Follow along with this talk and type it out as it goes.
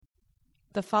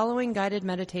The following guided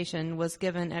meditation was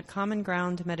given at Common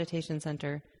Ground Meditation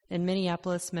Center in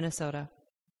Minneapolis, Minnesota.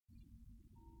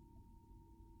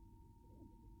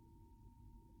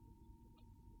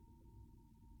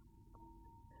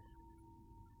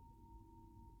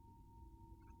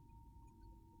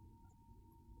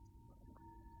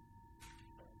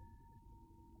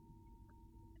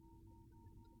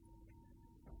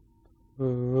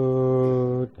 Buddhang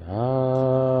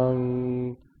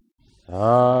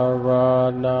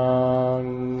saranang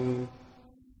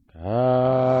gacchami,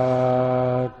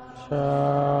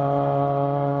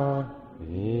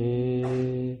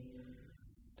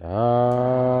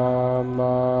 dhammang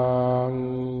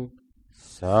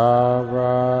saranang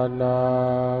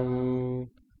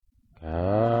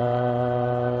gacchami,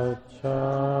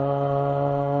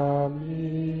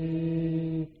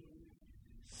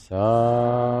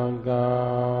 Sanghang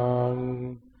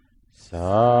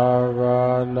saranang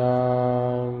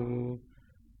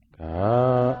gacchami,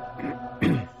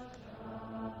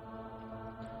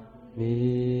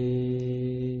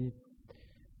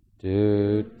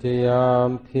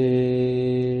 dutiyampi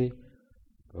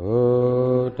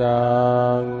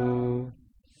buddhang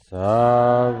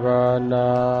saranang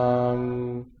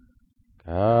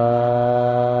gacchami,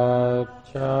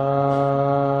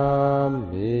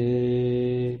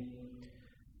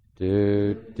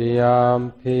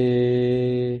 dutiyampi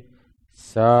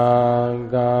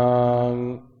sanghang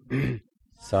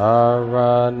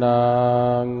saranang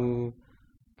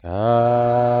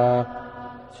gacchami,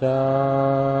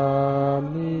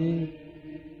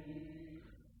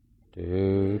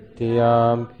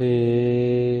 dutiyampi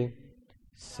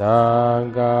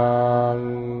sanghang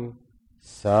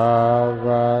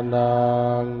saranang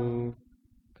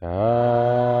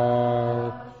gacchami,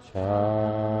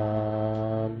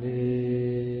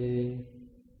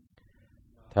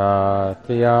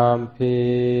 tatiyampi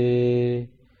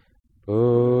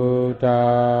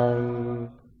buddhang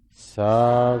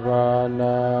saranang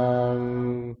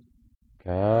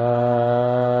gacchami,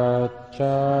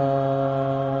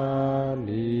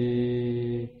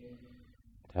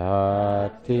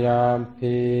 tatiyampi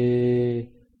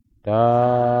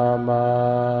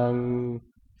dhammang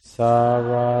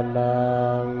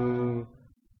saranang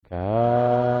gacchami,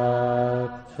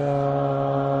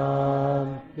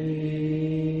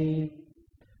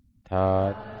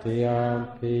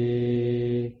 tatiyampi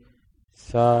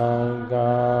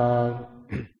sanghang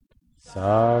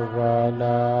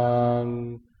saranang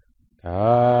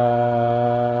gacchami.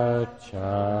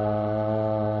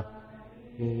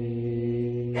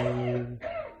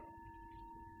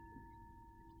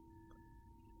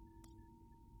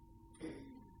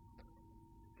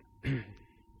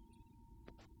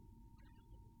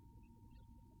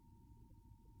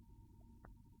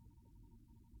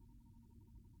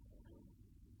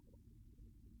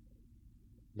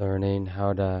 Learning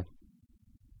how to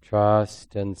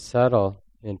trust and settle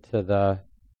into the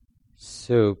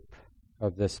soup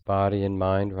of this body and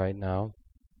mind right now.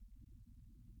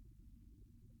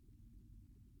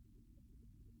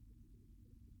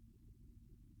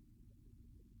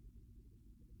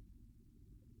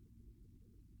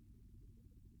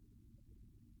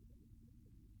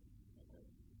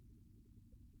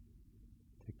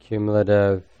 The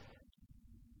cumulative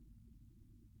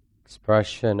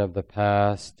expression of the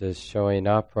past is showing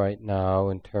up right now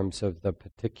in terms of the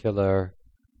particular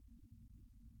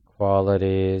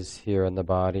qualities here in the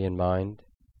body and mind.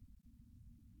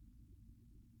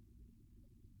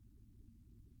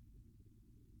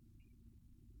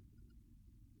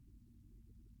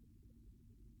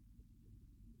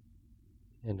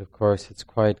 And of course, it's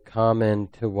quite common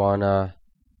to want to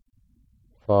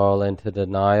fall into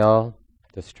denial,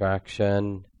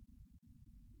 distraction,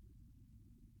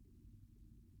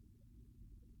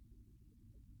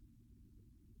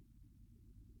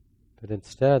 but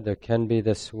instead, there can be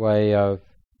this way of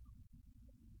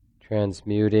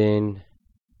transmuting,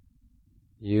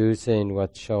 using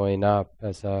what's showing up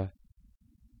as a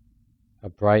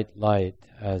bright light,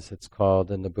 as it's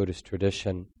called in the Buddhist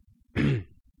tradition. The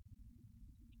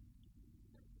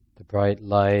bright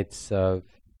lights of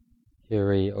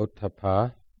Hiri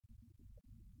Ottappa,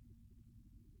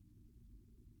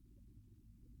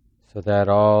 so that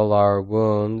all our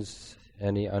wounds,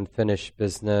 any unfinished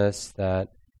business that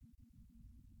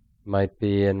might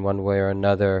be in one way or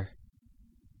another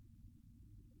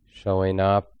showing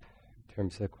up in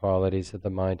terms of the qualities of the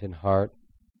mind and heart,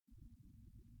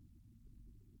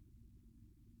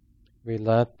 we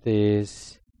let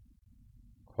these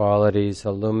qualities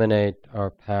illuminate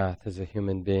our path as a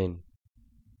human being.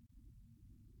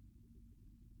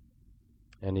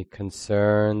 Any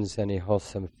concerns, any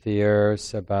wholesome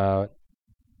fears about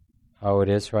how it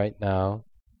is right now.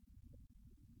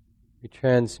 We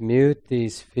transmute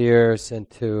these fears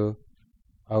into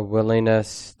a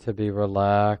willingness to be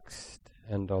relaxed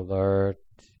and alert,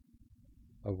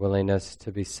 a willingness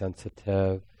to be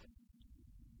sensitive,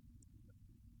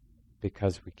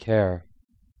 because we care.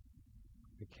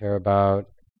 We care about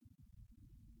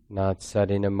not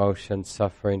setting emotion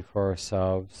suffering for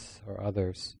ourselves or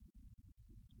others.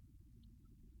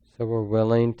 So we're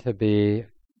willing to be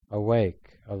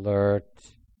awake,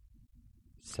 alert,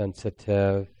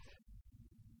 sensitive.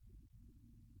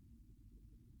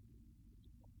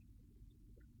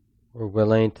 We're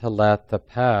willing to let the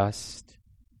past,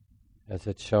 as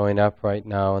it's showing up right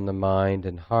now in the mind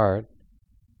and heart,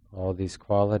 all these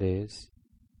qualities,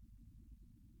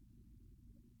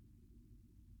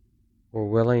 we're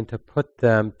willing to put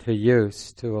them to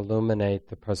use to illuminate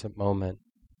the present moment,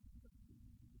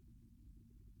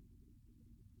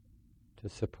 to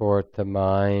support the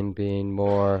mind being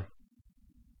more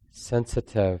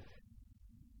sensitive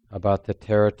about the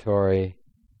territory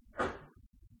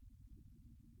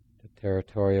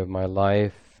of my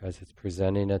life as it's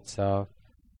presenting itself.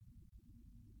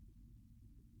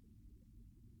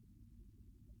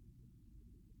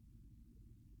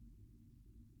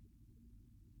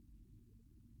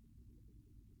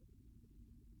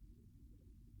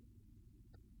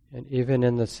 And even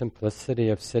in the simplicity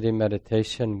of sitting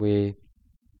meditation, we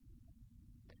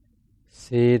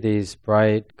see these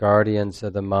bright guardians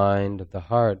of the mind, of the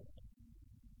heart.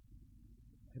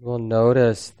 We'll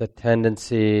notice the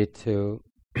tendency to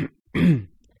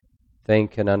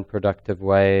think in unproductive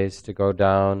ways, to go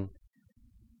down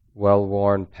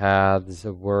well-worn paths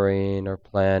of worrying or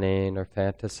planning or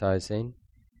fantasizing.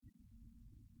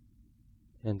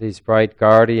 And these bright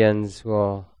guardians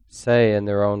will say in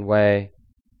their own way,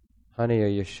 "Honey, are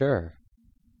you sure?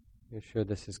 You're sure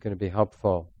this is going to be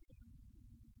helpful?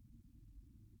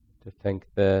 To think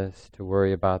this, to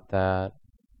worry about that,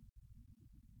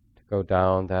 to go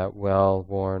down that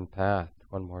well-worn path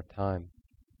one more time.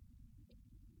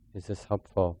 Is this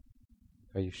helpful?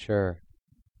 Are you sure?"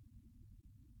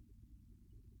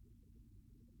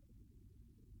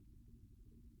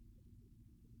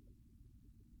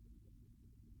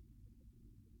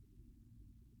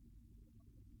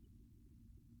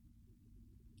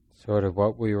 Sort of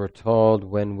what we were told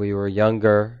when we were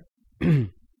younger,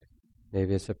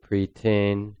 maybe as a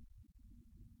preteen,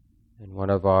 and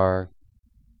one of our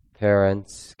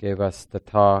parents gave us the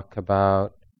talk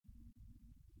about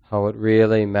how it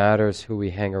really matters who we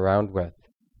hang around with,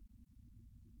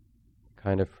 the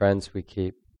kind of friends we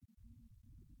keep.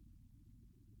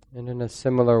 And in a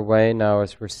similar way now,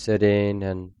 as we're sitting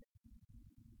and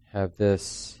have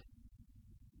this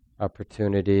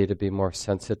opportunity to be more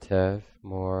sensitive,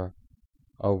 more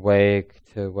awake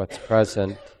to what's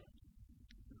present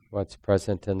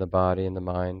in the body and the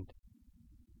mind.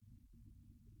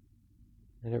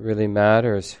 And it really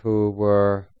matters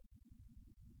what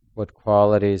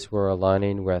qualities we're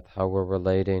aligning with, how we're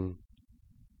relating,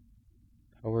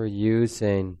 how we're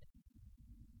using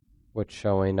what's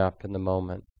showing up in the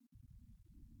moment.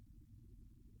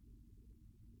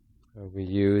 Are we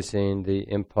using the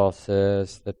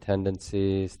impulses, the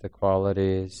tendencies, the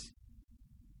qualities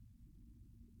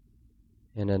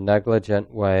in a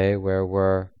negligent way where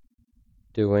we're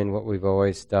doing what we've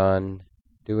always done,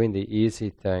 doing the easy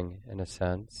thing in a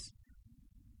sense,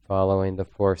 following the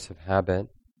force of habit?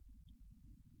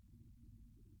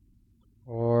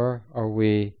 Or are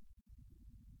we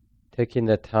taking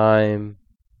the time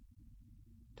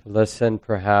to listen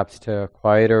perhaps to a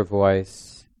quieter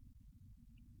voice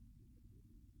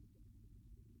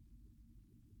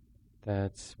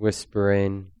that's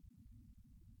whispering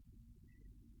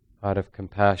out of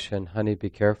compassion, "Honey, be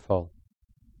careful.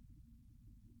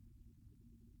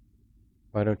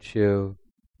 Why don't you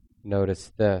notice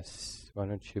this? Why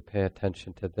don't you pay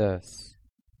attention to this?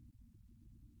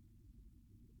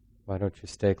 Why don't you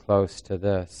stay close to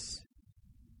this?"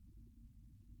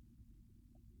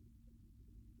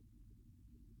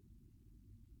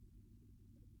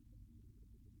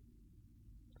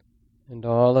 And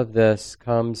all of this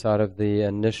comes out of the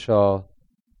initial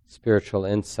spiritual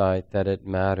insight that it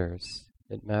matters.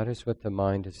 It matters what the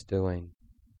mind is doing.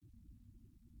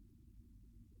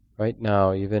 Right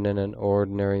now, even in an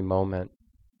ordinary moment.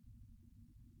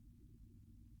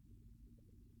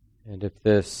 And if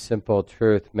this simple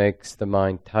truth makes the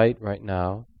mind tight right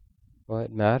now, well,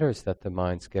 it matters that the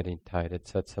mind's getting tight. It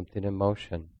sets something in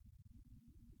motion.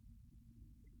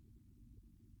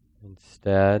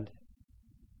 Instead,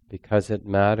 because it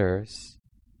matters,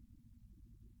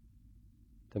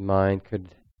 the mind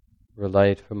could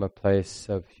relate from a place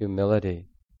of humility.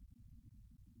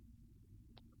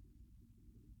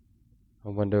 I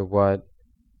wonder what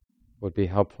would be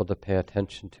helpful to pay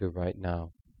attention to right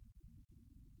now.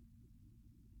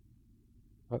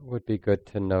 What would be good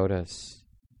to notice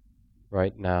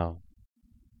right now?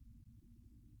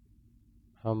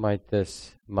 How might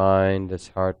this mind, this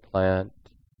heart plant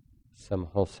some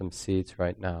wholesome seeds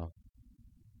right now?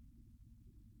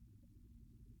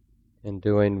 In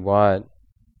doing what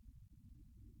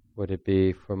would it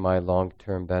be for my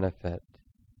long-term benefit?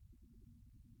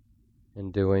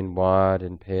 In doing what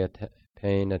and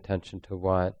paying attention to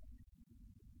what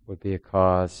would be a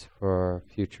cause for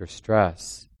future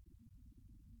stress?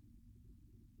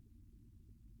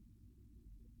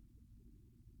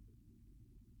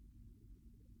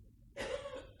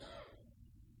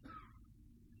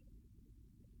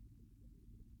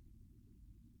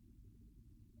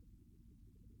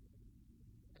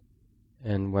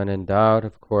 And when in doubt,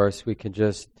 of course, we can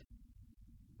just,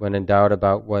 when in doubt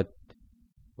about what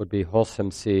would be wholesome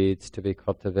seeds to be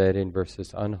cultivating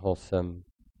versus unwholesome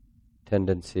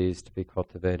tendencies to be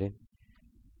cultivating,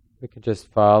 we can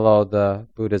just follow the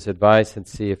Buddha's advice and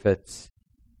see if it's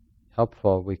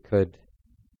helpful. We could,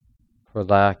 for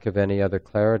lack of any other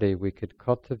clarity, we could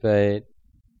cultivate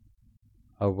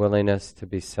a willingness to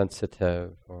be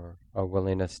sensitive or a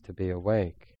willingness to be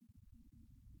awake,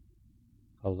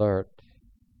 alert,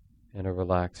 in a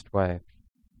relaxed way.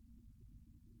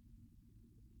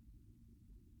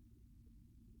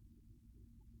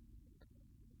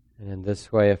 And in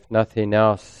this way, if nothing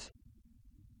else,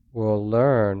 we'll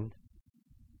learn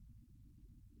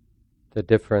the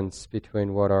difference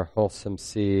between what are wholesome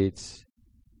seeds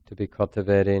to be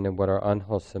cultivating and what are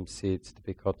unwholesome seeds to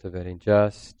be cultivating,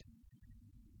 just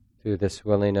through this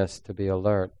willingness to be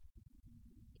alert,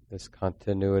 this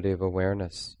continuity of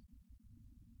awareness.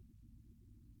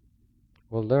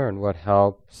 We'll learn what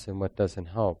helps and what doesn't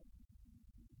help.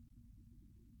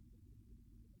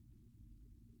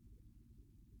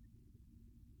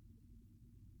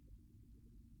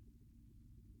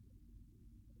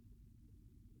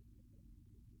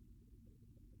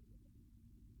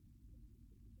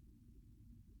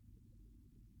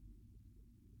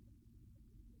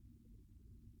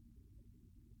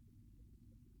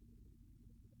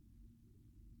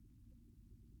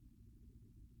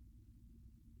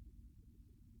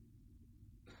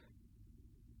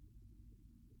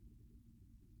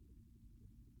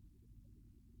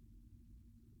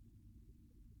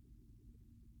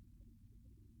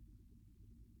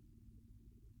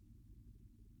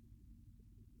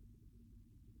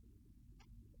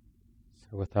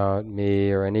 So without me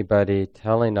or anybody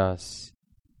telling us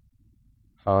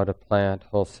how to plant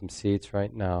wholesome seeds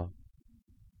right now,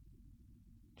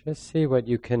 just see what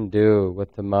you can do,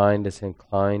 what the mind is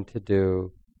inclined to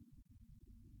do.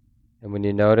 And when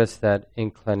you notice that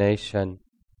inclination,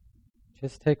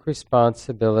 just take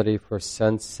responsibility for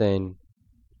sensing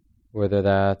whether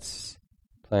that's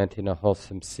planting a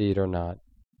wholesome seed or not.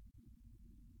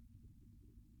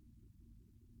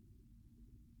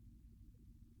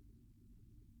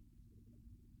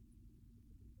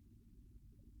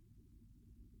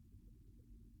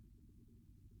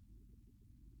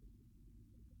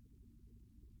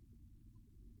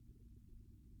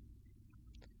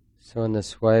 So in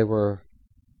this way, we're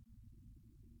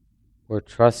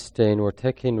trusting, we're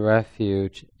taking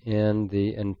refuge in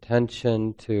the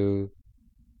intention to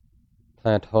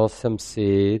plant wholesome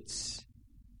seeds,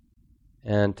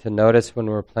 and to notice when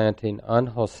we're planting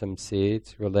unwholesome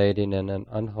seeds, relating in an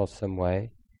unwholesome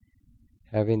way,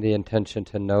 having the intention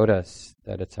to notice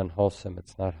that it's unwholesome,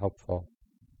 it's not helpful,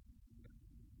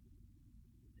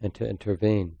 and to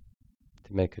intervene,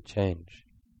 to make a change.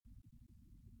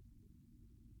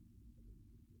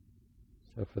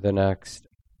 So for the next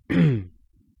 20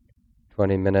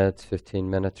 minutes, 15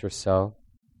 minutes or so,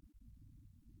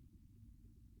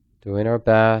 doing our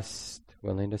best,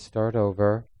 willing to start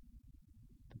over,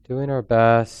 but doing our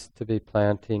best to be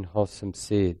planting wholesome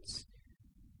seeds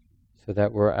so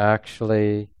that we're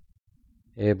actually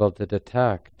able to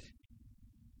detect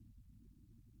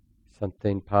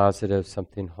something positive,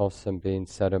 something wholesome being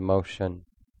set in motion.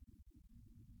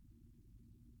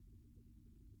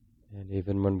 And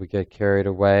even when we get carried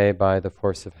away by the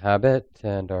force of habit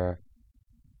and are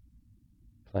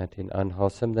planting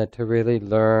unwholesome, then to really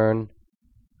learn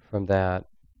from that,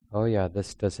 oh yeah,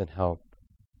 this doesn't help,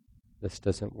 this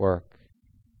doesn't work,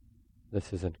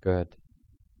 this isn't good.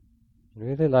 And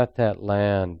really let that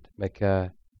land, make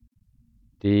a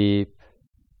deep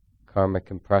karmic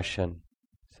impression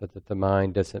so that the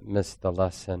mind doesn't miss the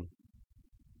lesson.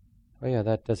 Oh yeah,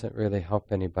 that doesn't really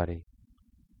help anybody.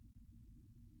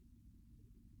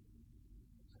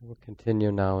 We'll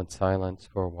continue now in silence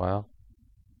for a while.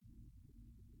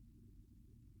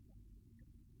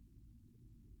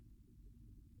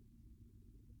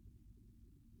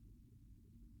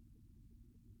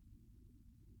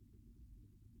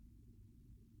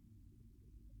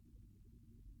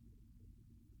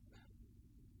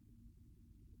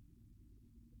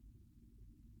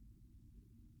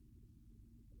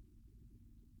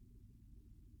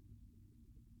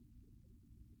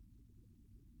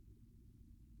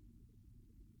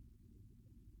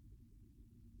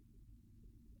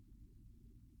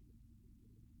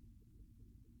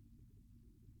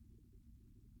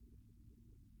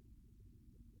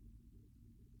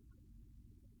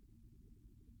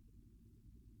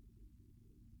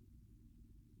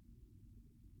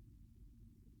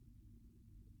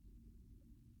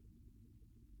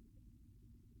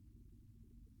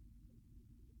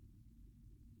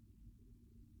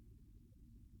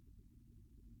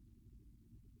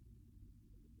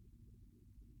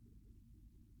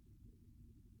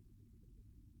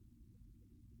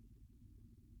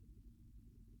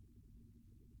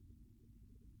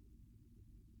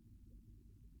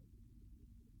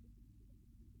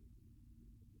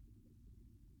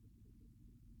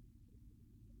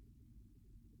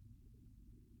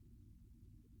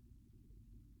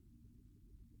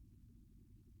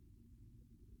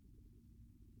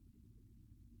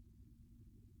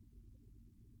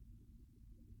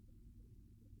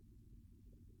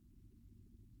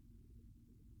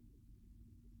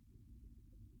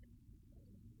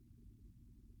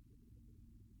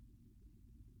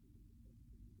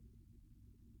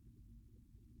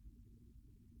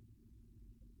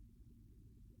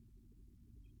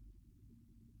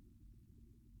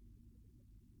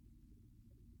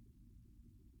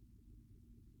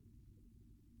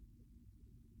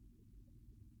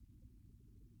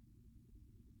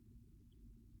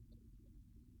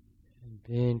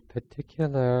 being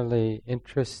particularly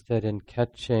interested in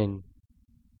catching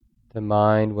the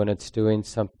mind when it's doing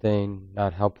something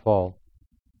not helpful.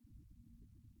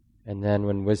 And then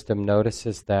when wisdom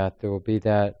notices that, there will be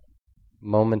that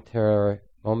momentary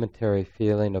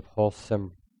feeling of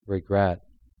wholesome regret.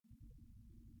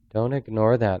 Don't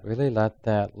ignore that. Really let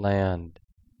that land.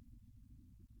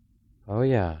 Oh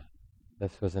yeah,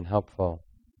 this wasn't helpful.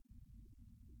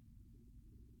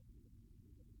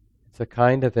 It's a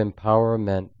kind of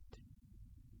empowerment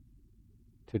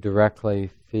to directly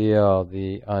feel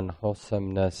the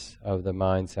unwholesomeness of the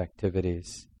mind's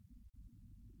activities,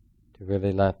 to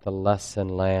really let the lesson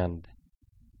land.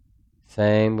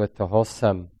 Same with the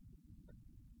wholesome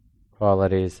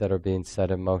qualities that are being set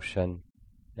in motion,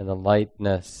 and the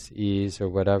lightness, ease, or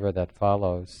whatever that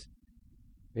follows.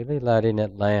 Really letting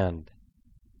it land,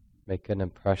 make an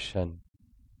impression,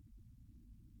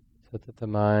 so that the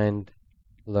mind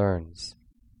learns.